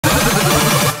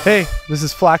Hey, this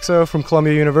is Flaxo from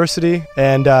Columbia University,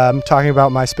 and I'm talking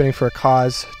about my Spinning for a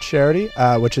Cause charity,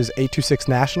 which is 826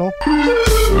 National.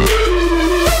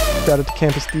 Shout out to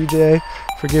Campus DJ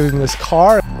for giving me this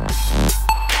car.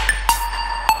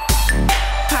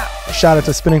 Shout out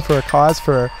to Spinning for a Cause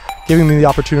for giving me the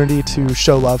opportunity to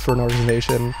show love for an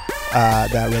organization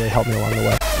that really helped me along the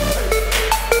way.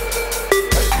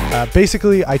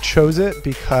 Basically, I chose it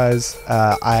because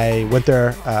I went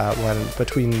there when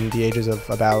between the ages of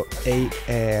about 8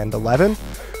 and 11.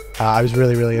 I was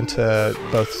really into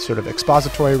both sort of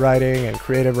expository writing and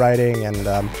creative writing,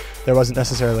 and there wasn't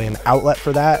necessarily an outlet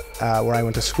for that where I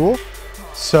went to school.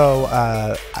 So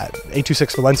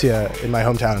 826 Valencia in my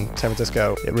hometown, San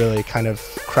Francisco, it really kind of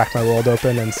cracked my world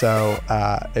open, and so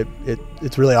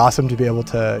it's really awesome to be able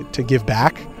to give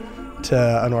back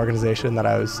to an organization that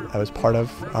I was part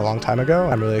of a long time ago.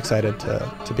 I'm really excited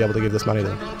to be able to give this money to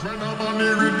them.